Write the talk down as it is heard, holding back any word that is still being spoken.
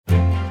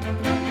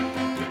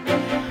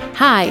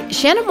Hi,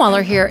 Shannon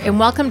Waller here, and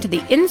welcome to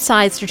the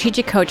Inside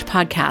Strategic Coach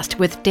podcast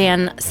with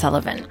Dan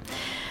Sullivan.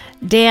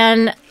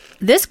 Dan,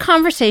 this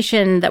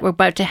conversation that we're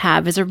about to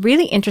have is a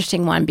really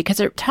interesting one because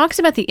it talks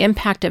about the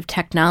impact of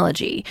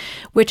technology,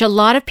 which a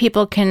lot of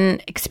people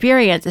can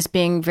experience as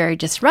being very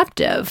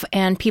disruptive,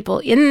 and people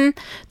in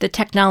the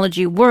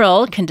technology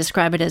world can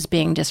describe it as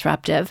being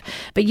disruptive.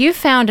 But you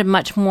found a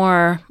much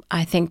more,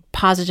 I think,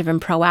 positive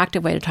and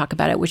proactive way to talk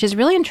about it, which is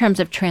really in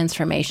terms of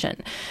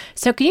transformation.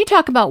 So can you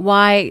talk about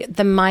why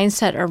the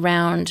mindset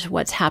around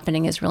what's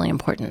happening is really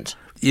important?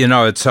 You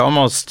know, it's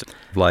almost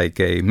like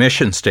a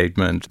mission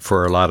statement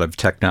for a lot of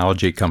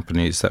technology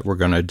companies that we're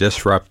going to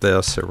disrupt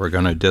this or we're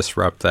going to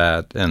disrupt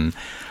that. And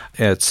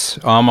it's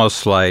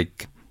almost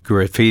like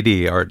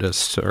graffiti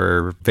artists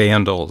or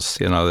vandals,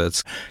 you know,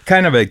 that's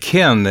kind of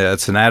akin,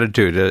 it's an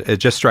attitude. It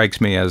just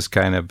strikes me as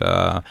kind of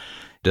a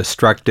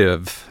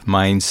destructive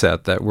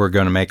mindset that we're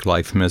going to make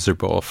life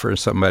miserable for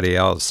somebody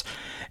else.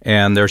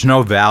 And there's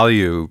no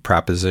value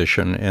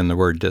proposition in the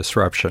word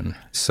disruption.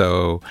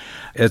 So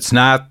it's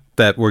not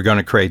that we're going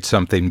to create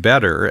something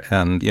better.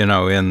 And, you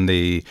know, in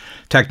the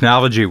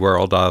technology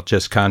world, I'll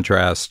just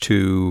contrast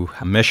two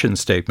mission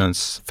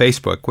statements,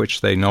 Facebook, which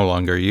they no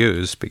longer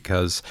use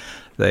because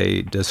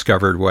they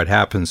discovered what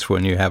happens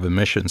when you have a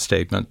mission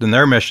statement. And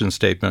their mission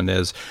statement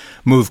is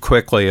move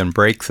quickly and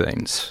break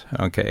things,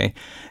 okay?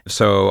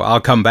 So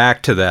I'll come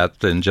back to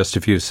that in just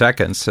a few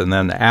seconds. And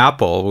then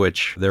Apple,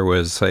 which there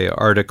was an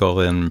article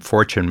in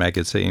Fortune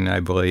magazine, I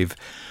believe,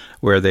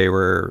 where they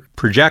were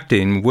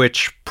projecting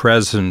which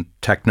present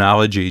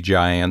technology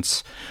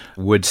giants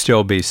would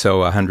still be so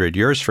 100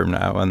 years from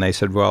now. And they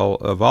said, well,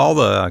 of all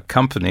the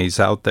companies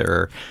out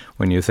there,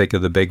 when you think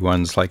of the big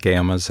ones like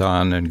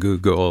Amazon and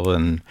Google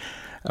and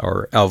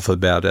or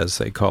Alphabet, as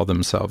they call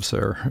themselves,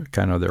 or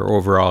kind of their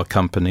overall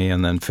company,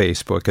 and then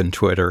Facebook and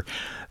Twitter,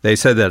 they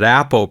said that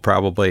Apple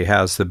probably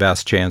has the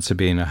best chance of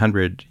being a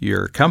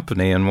 100-year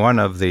company. And one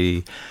of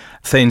the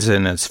things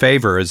in its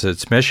favor is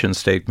its mission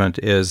statement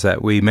is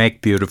that we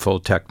make beautiful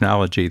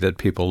technology that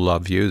people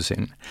love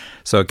using.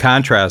 So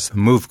contrast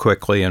move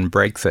quickly and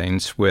break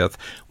things with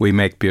we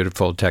make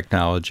beautiful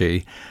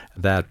technology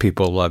that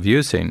people love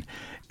using.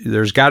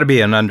 There's got to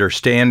be an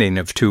understanding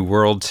of two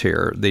worlds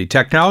here. The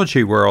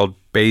technology world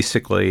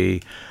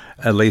basically,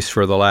 at least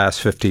for the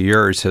last 50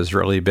 years, has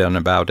really been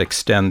about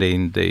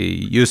extending the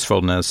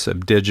usefulness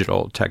of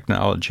digital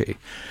technology.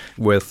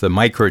 With the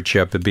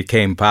microchip, it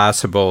became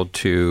possible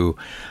to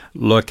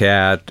look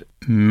at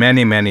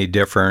many, many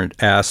different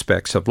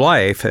aspects of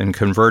life and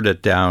convert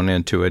it down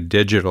into a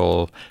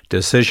digital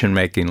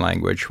decision-making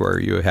language where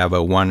you have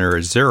a 1 or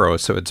a 0,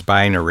 so it's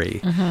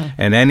binary. Mm-hmm.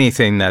 And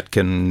anything that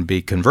can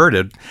be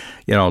converted,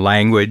 you know,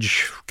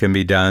 language can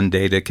be done,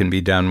 data can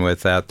be done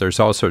with that. There's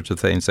all sorts of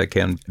things that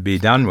can be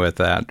done with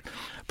that.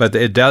 But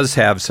it does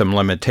have some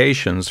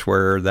limitations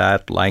where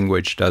that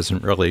language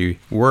doesn't really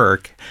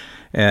work.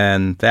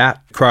 And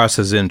that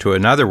crosses into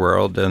another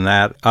world, and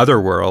that other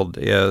world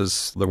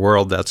is the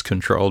world that's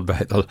controlled by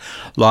the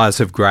laws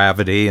of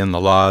gravity and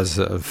the laws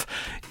of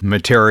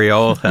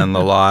material and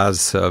the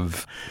laws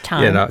of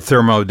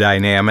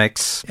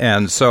thermodynamics.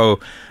 And so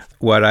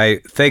what I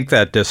think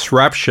that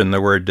disruption, the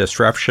word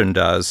disruption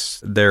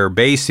does, they're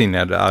basing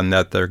it on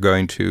that they're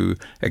going to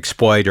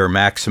exploit or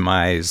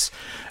maximize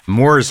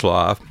Moore's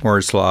law.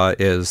 Moore's law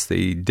is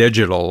the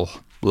digital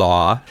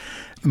law.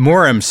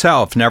 Moore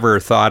himself never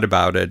thought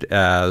about it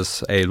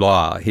as a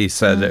law. He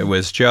said it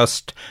was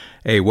just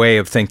a way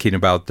of thinking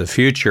about the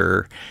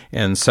future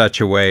in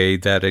such a way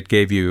that it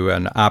gave you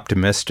an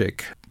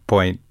optimistic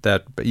point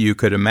that you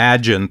could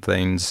imagine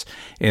things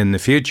in the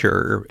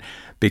future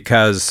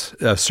because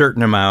a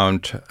certain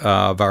amount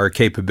of our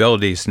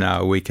capabilities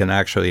now, we can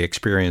actually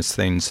experience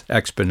things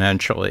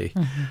exponentially.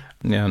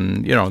 Mm-hmm.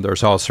 And, you know,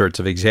 there's all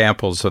sorts of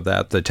examples of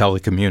that, the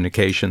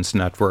telecommunications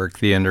network,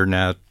 the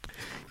internet,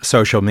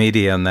 social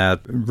media, and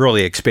that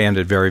really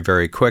expanded very,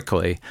 very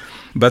quickly.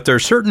 But there are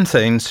certain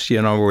things,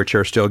 you know, which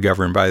are still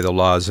governed by the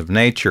laws of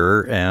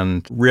nature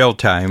and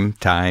real-time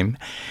time.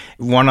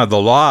 One of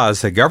the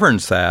laws that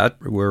governs that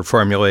were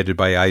formulated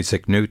by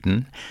Isaac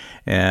Newton.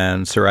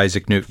 And Sir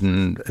Isaac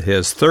Newton,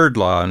 his third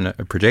law in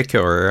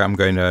particular, I'm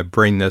going to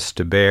bring this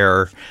to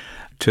bear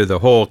to the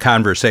whole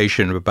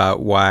conversation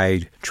about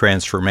why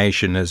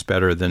transformation is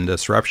better than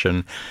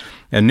disruption.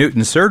 And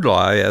Newton's third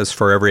law is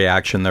for every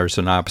action, there's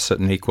an opposite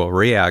and equal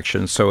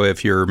reaction. So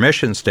if your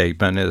mission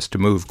statement is to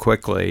move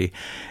quickly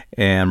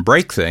and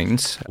break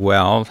things,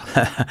 well,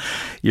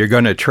 you're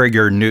going to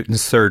trigger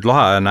Newton's third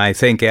law. And I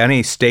think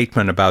any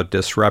statement about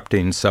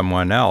disrupting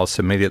someone else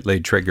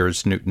immediately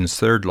triggers Newton's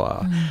third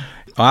law.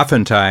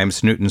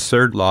 Oftentimes, Newton's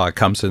third law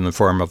comes in the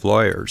form of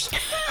lawyers.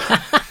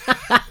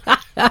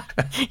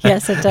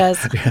 Yes, it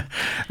does.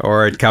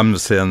 Or it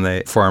comes in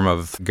the form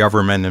of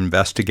government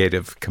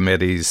investigative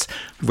committees,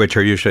 which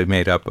are usually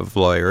made up of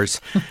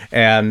lawyers.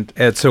 And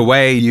it's a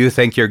way you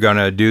think you're going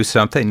to do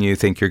something, you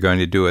think you're going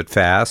to do it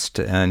fast,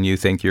 and you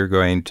think you're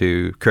going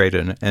to create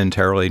an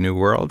entirely new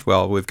world.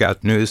 Well, we've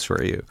got news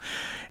for you.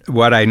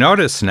 What I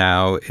notice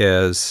now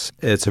is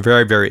it's a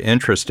very, very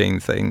interesting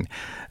thing.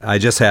 I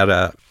just had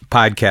a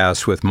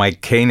podcast with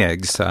Mike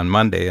Koenigs on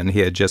Monday, and he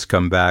had just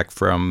come back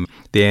from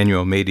the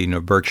annual meeting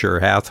of Berkshire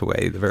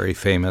Hathaway, the very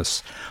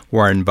famous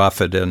Warren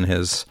Buffett and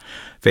his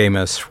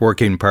famous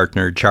working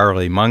partner,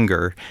 Charlie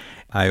Munger.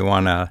 I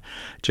want to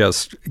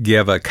just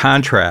give a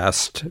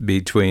contrast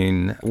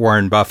between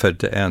Warren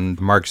Buffett and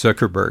Mark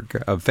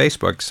Zuckerberg of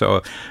Facebook.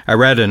 So I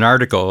read an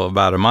article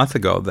about a month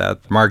ago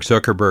that Mark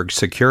Zuckerberg's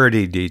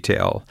security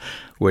detail,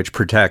 which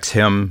protects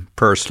him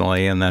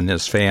personally and then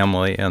his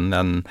family and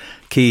then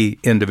key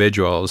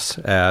individuals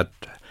at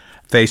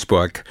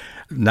Facebook,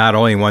 not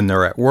only when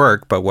they're at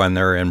work, but when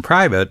they're in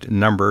private,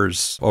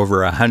 numbers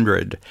over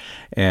 100.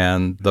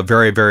 And the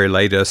very, very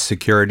latest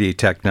security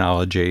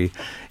technology,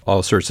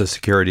 all sorts of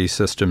security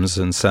systems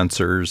and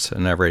sensors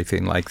and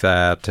everything like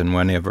that. And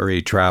whenever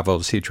he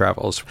travels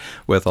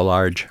with a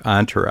large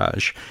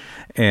entourage.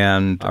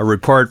 And a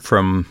report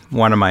from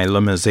one of my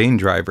limousine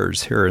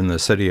drivers here in the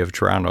city of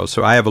Toronto.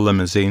 So I have a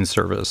limousine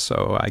service,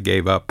 so I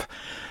gave up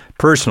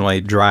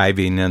personally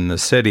driving in the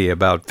city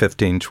about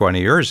 15, 20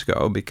 years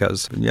ago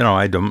because,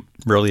 I don't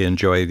really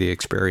enjoy the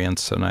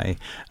experience and I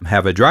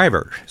have a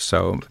driver.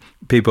 So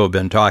people have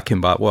been talking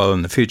about, well,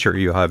 in the future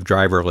you'll have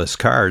driverless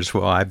cars.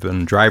 Well, I've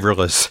been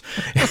driverless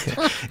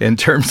in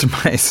terms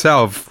of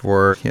myself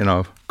for,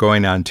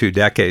 going on 2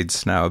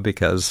 decades now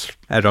because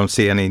I don't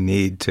see any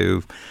need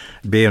to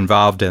be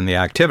involved in the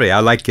activity. I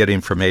like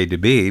getting from A to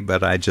B,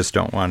 but I just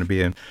don't want to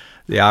be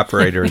the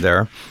operator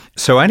there.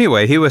 So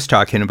anyway, he was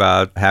talking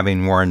about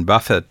having Warren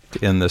Buffett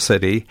in the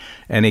city,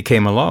 and he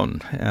came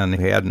alone, and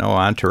he had no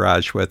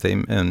entourage with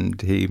him,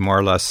 and he more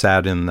or less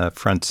sat in the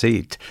front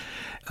seat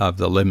of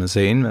the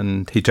limousine,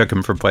 and he took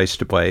him from place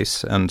to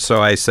place. And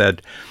so I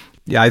said,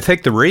 yeah, I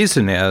think the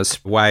reason is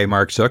why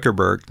Mark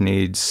Zuckerberg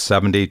needs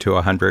 70 to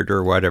 100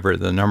 or whatever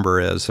the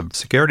number is of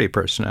security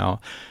personnel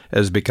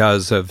is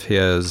because of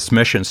his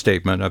mission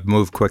statement of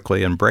move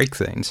quickly and break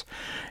things.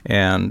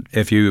 And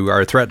if you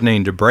are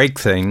threatening to break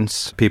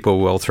things, people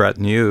will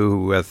threaten you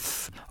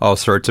with all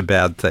sorts of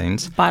bad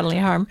things. Bodily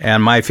harm.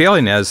 And my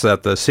feeling is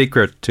that the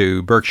secret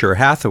to Berkshire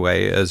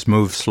Hathaway is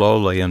move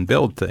slowly and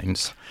build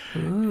things.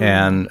 Ooh.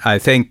 And I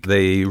think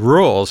the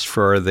rules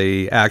for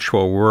the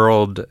actual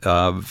world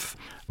of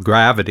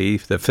gravity,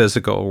 the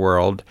physical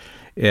world,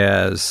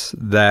 is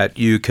that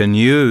you can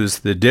use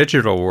the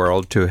digital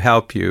world to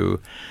help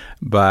you,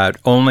 but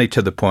only to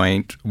the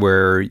point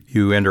where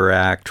you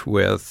interact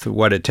with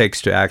what it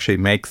takes to actually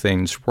make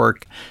things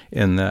work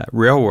in the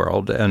real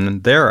world.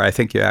 And there, I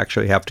think you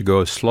actually have to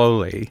go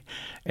slowly,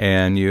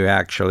 and you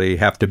actually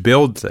have to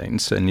build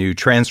things, and you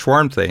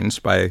transform things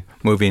by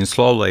moving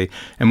slowly.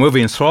 And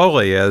moving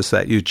slowly is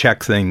that you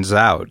check things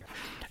out.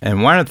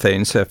 And one of the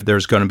things, if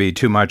there's going to be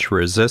too much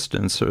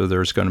resistance or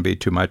there's going to be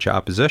too much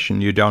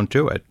opposition, you don't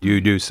do it. You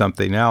do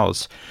something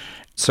else.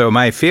 So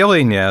my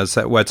feeling is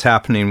that what's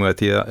happening with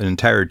the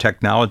entire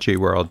technology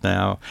world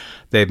now,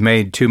 they've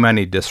made too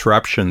many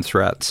disruption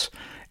threats,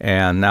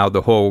 and now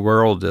the whole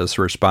world is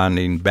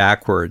responding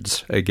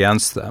backwards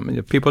against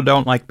them. People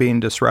don't like being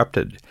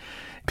disrupted.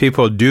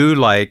 People do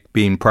like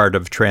being part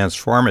of a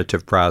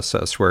transformative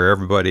process where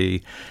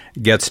everybody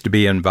gets to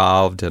be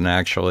involved in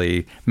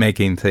actually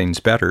making things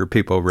better.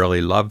 People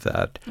really love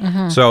that.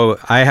 Mm-hmm. So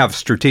I have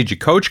strategic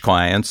coach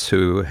clients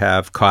who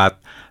have caught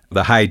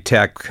the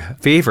high-tech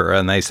fever,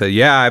 and they say,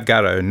 yeah, I've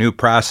got a new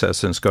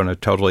process and it's going to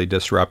totally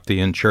disrupt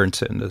the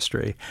insurance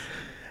industry.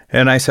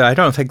 And I said, I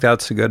don't think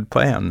that's a good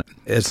plan.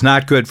 It's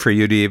not good for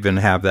you to even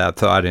have that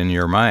thought in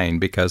your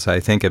mind because I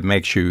think it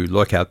makes you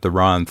look at the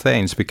wrong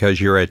things because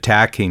you're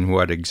attacking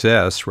what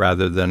exists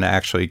rather than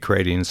actually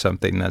creating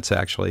something that's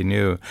actually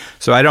new.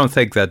 So I don't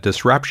think that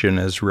disruption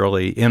is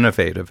really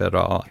innovative at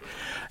all.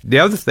 The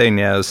other thing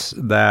is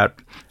that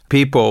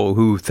people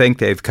who think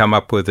they've come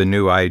up with a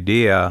new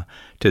idea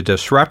to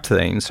disrupt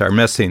things are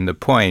missing the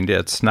point.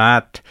 It's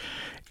not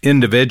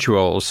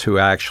individuals who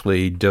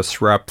actually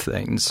disrupt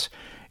things.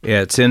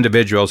 It's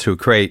individuals who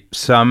create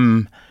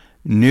some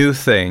new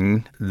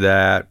thing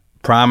that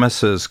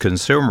promises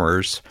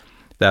consumers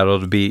that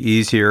it'll be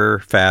easier,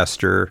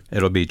 faster,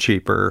 it'll be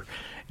cheaper,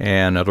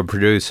 and it'll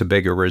produce a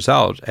bigger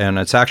result. And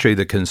it's actually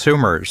the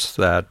consumers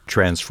that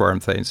transform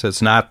things.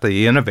 It's not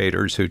the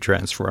innovators who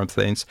transform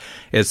things.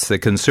 It's the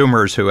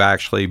consumers who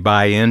actually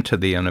buy into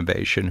the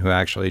innovation, who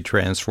actually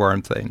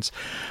transform things.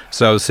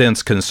 So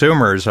since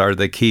consumers are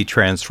the key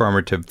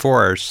transformative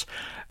force,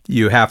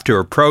 you have to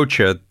approach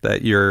it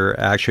that you're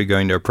actually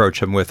going to approach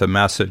them with a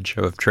message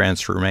of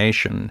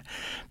transformation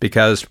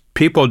because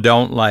people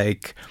don't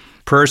like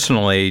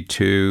personally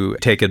to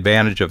take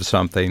advantage of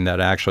something that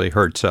actually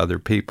hurts other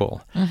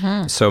people.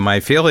 Mm-hmm. So my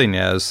feeling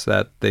is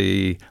that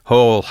the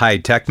whole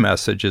high-tech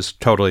message is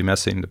totally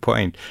missing the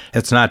point.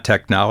 It's not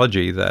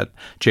technology that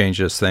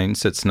changes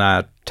things. It's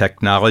not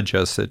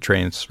technologists that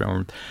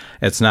transform.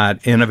 It's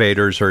not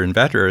innovators or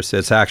inventors.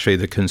 It's actually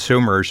the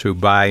consumers who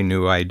buy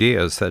new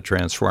ideas that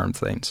transform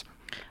things.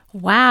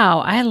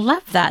 Wow, I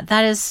love that.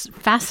 That is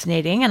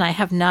fascinating, and I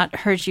have not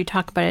heard you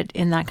talk about it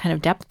in that kind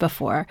of depth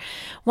before.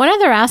 One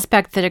other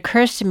aspect that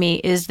occurs to me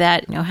is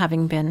that,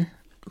 having been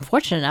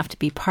fortunate enough to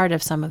be part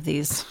of some of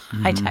these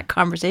high-tech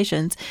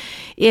conversations,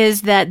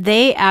 is that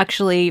they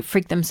actually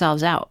freak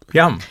themselves out.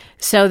 Yeah.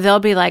 So they'll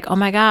be like, oh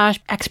my gosh,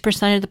 X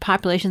percent of the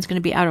population is going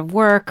to be out of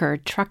work, or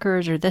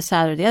truckers, or this,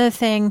 that, or the other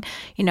thing.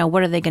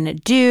 What are they going to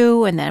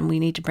do? And then we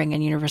need to bring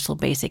in universal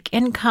basic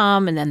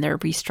income, and then they're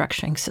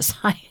restructuring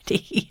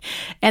society.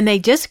 And they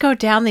just go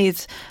down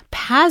these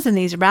paths and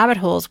these rabbit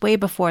holes way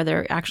before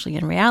they're actually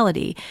in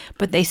reality.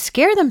 But they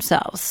scare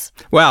themselves.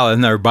 Well,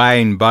 and they're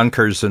buying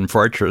bunkers and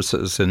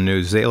fortresses in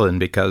New Zealand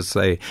because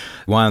they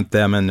want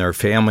them and their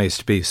families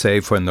to be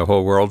safe when the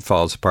whole world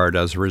falls apart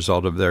as a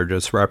result of their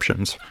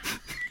disruptions.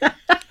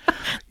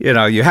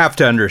 You have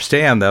to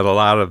understand that a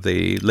lot of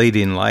the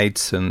leading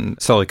lights in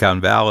Silicon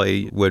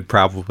Valley would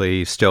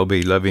probably still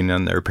be living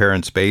in their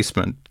parents'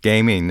 basement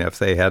gaming if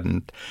they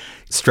hadn't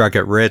struck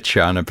it rich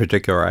on a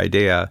particular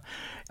idea.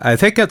 I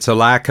think it's a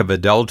lack of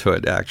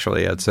adulthood,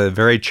 actually. It's a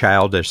very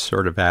childish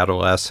sort of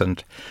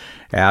adolescent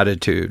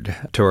attitude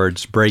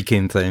towards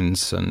breaking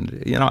things. And,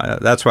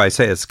 that's why I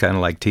say it's kind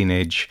of like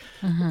teenage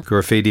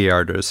graffiti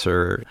artists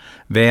or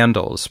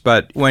vandals.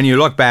 But when you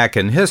look back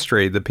in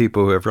history, the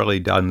people who have really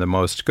done the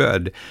most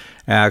good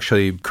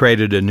actually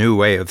created a new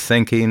way of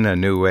thinking, a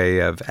new way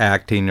of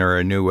acting, or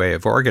a new way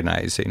of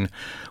organizing,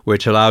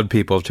 which allowed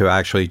people to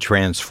actually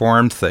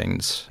transform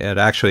things. It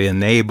actually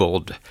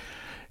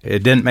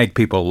it didn't make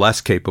people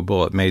less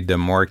capable, it made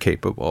them more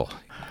capable.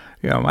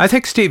 I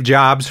think Steve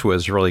Jobs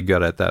was really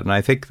good at that, and I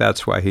think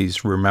that's why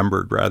he's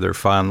remembered rather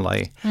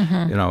fondly.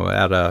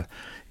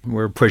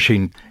 We're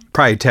pushing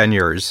probably 10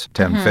 years,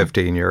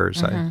 15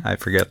 years. I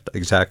forget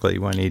exactly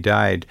when he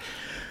died.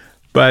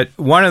 But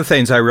one of the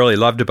things I really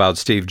loved about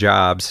Steve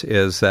Jobs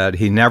is that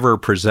he never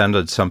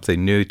presented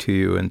something new to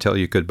you until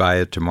you could buy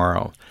it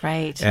tomorrow.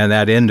 Right. And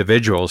that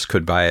individuals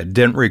could buy it. It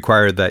didn't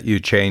require that you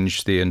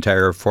change the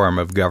entire form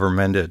of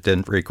government. It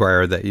didn't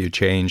require that you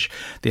change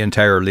the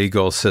entire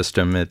legal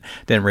system. It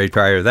didn't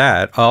require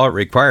that. All it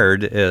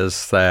required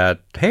is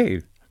that,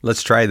 hey,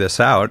 let's try this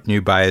out, and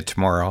you buy it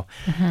tomorrow.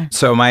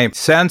 So my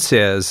sense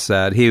is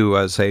that he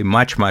was a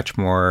much, much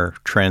more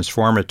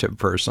transformative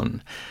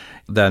person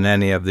than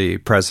any of the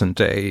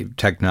present-day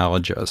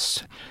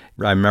technologists.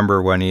 I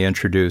remember when he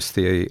introduced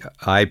the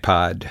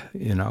iPod,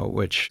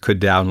 which could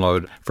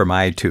download from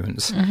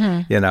iTunes,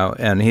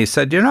 and he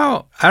said,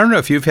 I don't know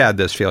if you've had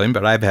this feeling,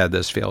 but I've had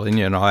this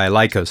feeling. I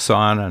like a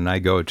song and I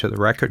go to the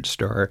record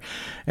store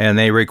and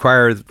they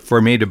require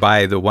for me to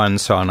buy the one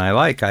song I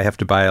like, I have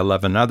to buy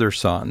 11 other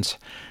songs.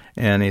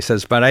 And he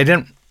says, but I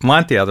didn't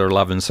want the other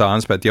 11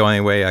 songs, but the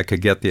only way I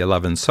could get the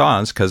 11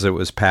 songs because it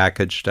was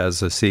packaged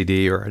as a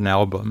CD or an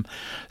album.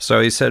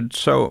 So he said,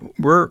 so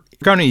we're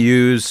going to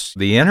use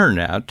the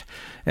internet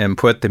and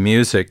put the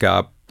music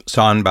up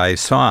song by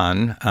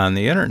song on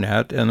the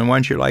internet, and the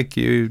ones you like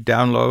you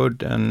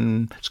download,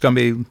 and it's going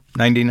to be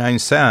 99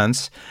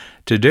 cents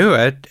to do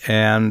it.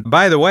 And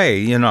by the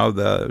way,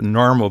 the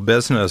normal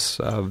business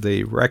of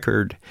the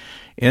record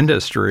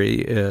industry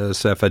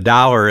is if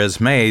 $1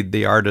 is made,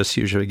 the artist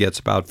usually gets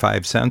about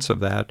 5 cents of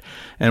that.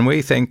 And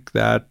we think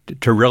that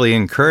to really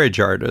encourage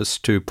artists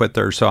to put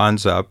their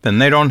songs up, and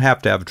they don't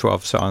have to have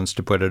 12 songs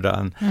to put it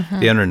on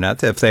the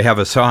internet. If they have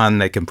a song,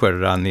 they can put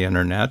it on the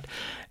internet.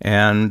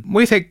 And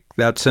we think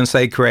that since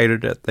they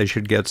created it, they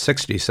should get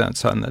 60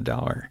 cents on the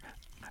dollar.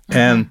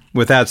 And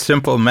with that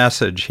simple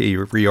message, he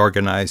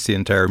reorganized the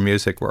entire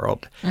music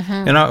world.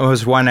 It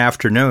was one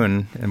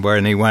afternoon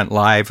when he went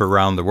live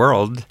around the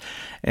world,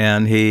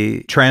 and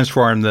he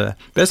transformed the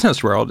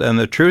business world. And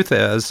the truth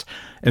is,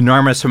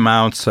 enormous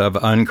amounts of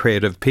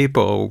uncreative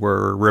people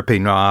were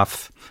ripping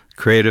off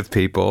creative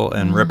people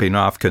and ripping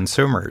off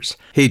consumers.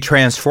 He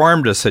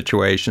transformed a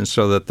situation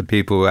so that the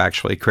people who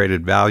actually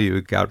created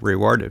value got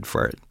rewarded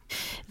for it.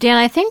 Dan,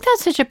 I think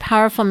that's such a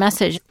powerful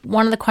message.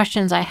 One of the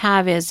questions I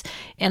have is,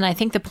 and I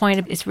think the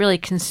point is really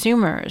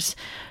consumers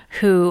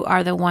who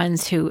are the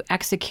ones who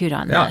execute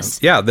on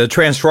this. Yeah, the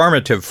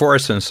transformative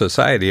force in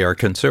society are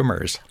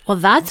consumers. Well,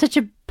 that's such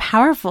a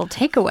powerful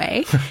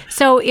takeaway.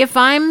 So if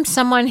I'm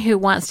someone who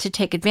wants to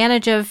take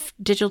advantage of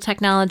digital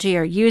technology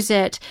or use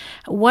it,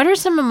 what are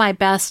some of my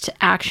best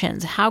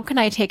actions? How can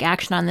I take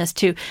action on this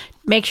to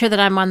make sure that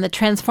I'm on the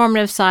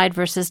transformative side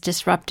versus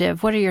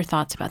disruptive? What are your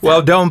thoughts about that?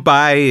 Well, don't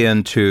buy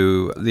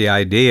into the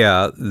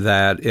idea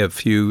that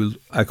if you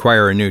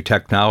acquire a new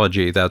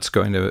technology, that's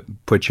going to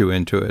put you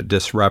into a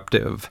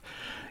disruptive.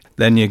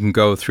 Then you can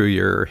go through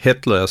your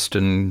hit list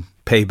and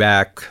pay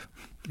back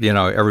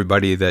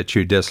everybody that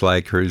you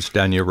dislike who's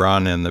done you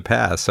wrong in the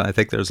past. I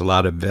think there's a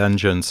lot of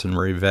vengeance and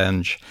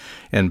revenge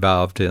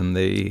involved in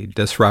the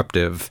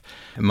disruptive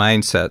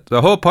mindset. The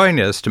whole point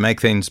is to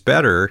make things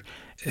better.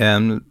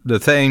 And the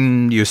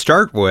thing you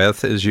start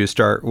with is you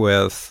start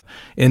with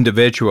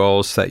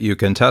individuals that you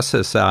can test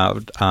this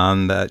out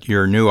on, that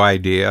your new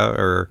idea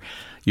or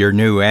your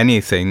new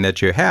anything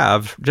that you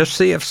have, just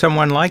see if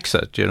someone likes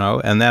it,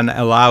 and then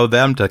allow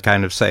them to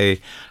kind of say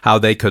how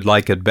they could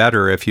like it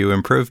better if you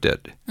improved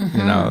it.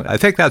 I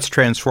think that's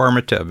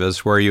transformative,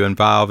 is where you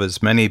involve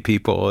as many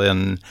people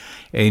in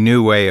a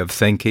new way of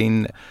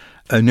thinking.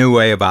 a new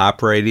way of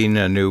operating,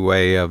 a new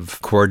way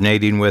of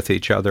coordinating with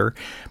each other.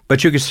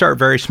 But you can start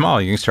very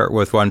small. You can start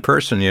with one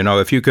person.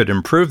 If you could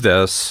improve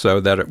this so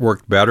that it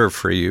worked better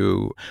for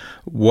you,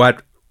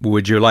 what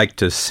would you like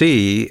to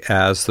see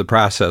as the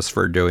process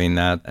for doing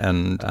that?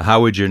 And how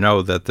would you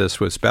know that this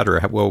was better?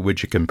 What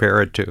would you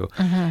compare it to?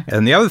 Mm-hmm.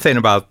 And the other thing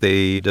about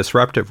the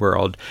disruptive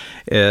world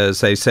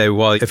is they say,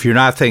 well, if you're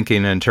not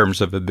thinking in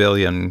terms of 1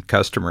 billion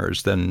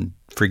customers, then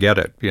forget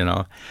it,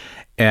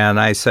 And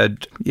I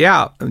said,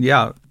 yeah,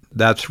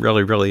 that's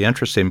really, really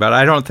interesting. But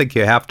I don't think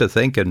you have to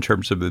think in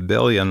terms of 1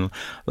 billion.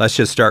 Let's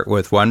just start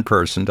with one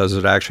person. Does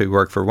it actually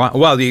work for one?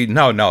 Well,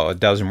 no, it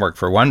doesn't work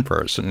for one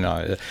person.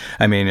 No.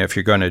 I mean, if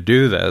you're going to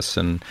do this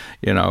and,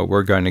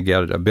 we're going to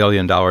get $1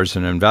 billion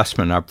in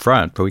investment up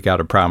front, but we got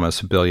to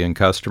promise 1 billion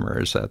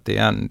customers at the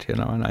end,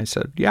 And I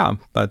said, yeah,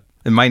 but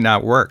it might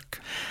not work.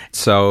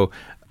 So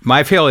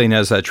my feeling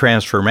is that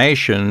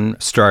transformation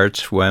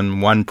starts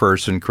when one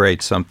person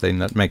creates something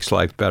that makes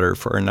life better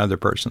for another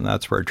person.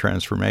 That's where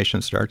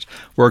transformation starts.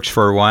 Works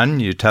for one,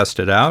 you test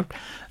it out.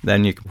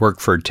 Then you work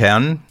for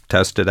 10,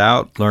 test it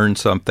out, learn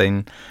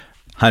something,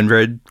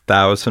 100,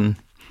 1,000.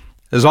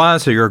 As long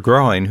as you're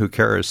growing, who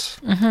cares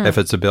if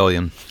it's 1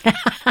 billion?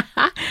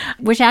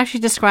 Which actually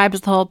describes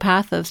the whole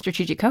path of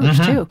Strategic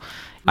Coach, too.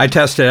 I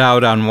tested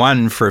out on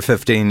one for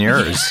 15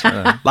 years.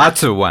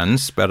 Lots of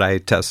ones, but I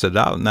tested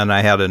out. And then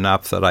I had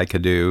enough that I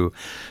could do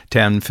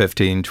 10,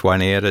 15,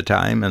 20 at a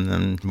time. And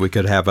then we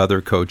could have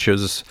other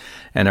coaches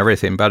and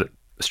everything. But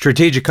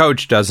Strategic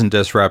Coach doesn't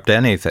disrupt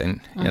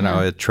anything.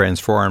 It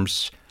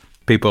transforms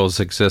people's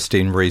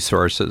existing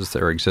resources,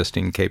 their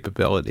existing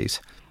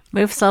capabilities.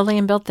 Move slowly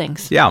and build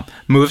things. Yeah,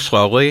 move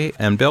slowly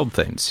and build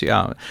things,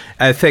 yeah.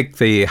 I think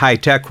the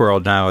high-tech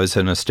world now is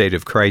in a state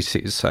of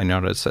crisis. I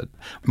notice that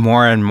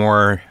more and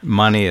more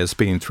money is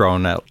being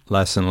thrown at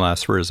less and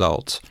less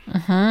results.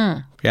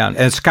 Mm-hmm. Yeah, and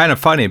it's kind of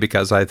funny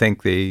because I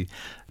think the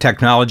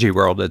technology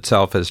world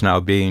itself is now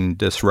being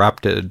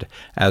disrupted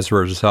as a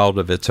result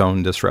of its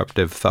own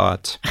disruptive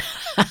thoughts.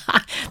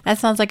 That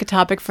sounds like a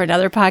topic for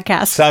another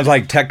podcast. Sounds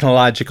like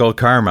technological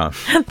karma.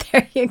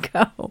 There you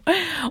go.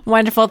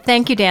 Wonderful.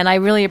 Thank you, Dan. I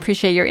really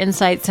appreciate your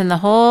insights. And the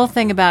whole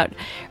thing about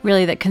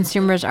really that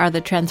consumers are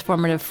the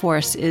transformative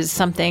force is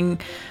something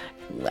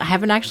I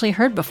haven't actually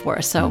heard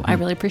before. So I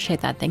really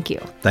appreciate that. Thank you.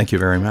 Thank you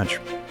very much.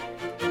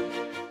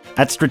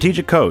 At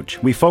Strategic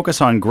Coach, we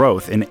focus on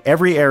growth in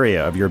every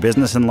area of your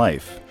business and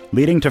life,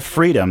 leading to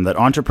freedom that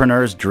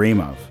entrepreneurs dream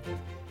of.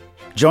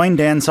 Join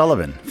Dan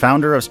Sullivan,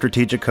 founder of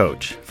Strategic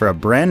Coach, for a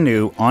brand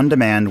new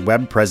on-demand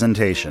web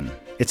presentation.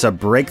 It's a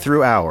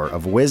breakthrough hour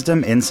of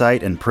wisdom,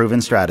 insight, and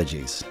proven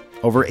strategies.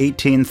 Over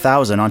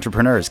 18,000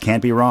 entrepreneurs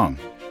can't be wrong.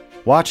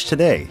 Watch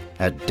today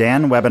at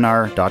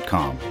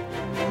danwebinar.com.